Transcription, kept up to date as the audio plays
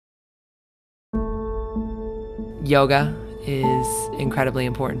Yoga is incredibly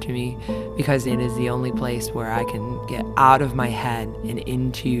important to me because it is the only place where I can get out of my head and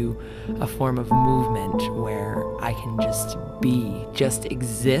into a form of movement where I can just be, just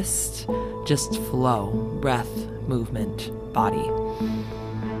exist, just flow, breath, movement, body.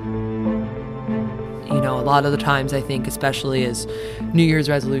 A lot of the times I think, especially as New Year's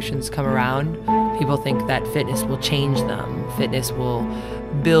resolutions come around, people think that fitness will change them. Fitness will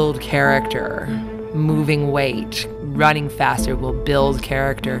build character. Moving weight, running faster will build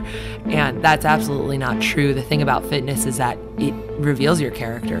character. And that's absolutely not true. The thing about fitness is that it reveals your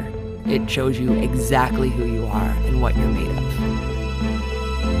character. It shows you exactly who you are and what you're made of.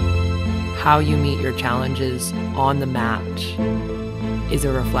 How you meet your challenges on the mat is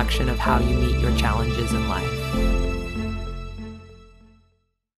a reflection of how you meet your challenges in life.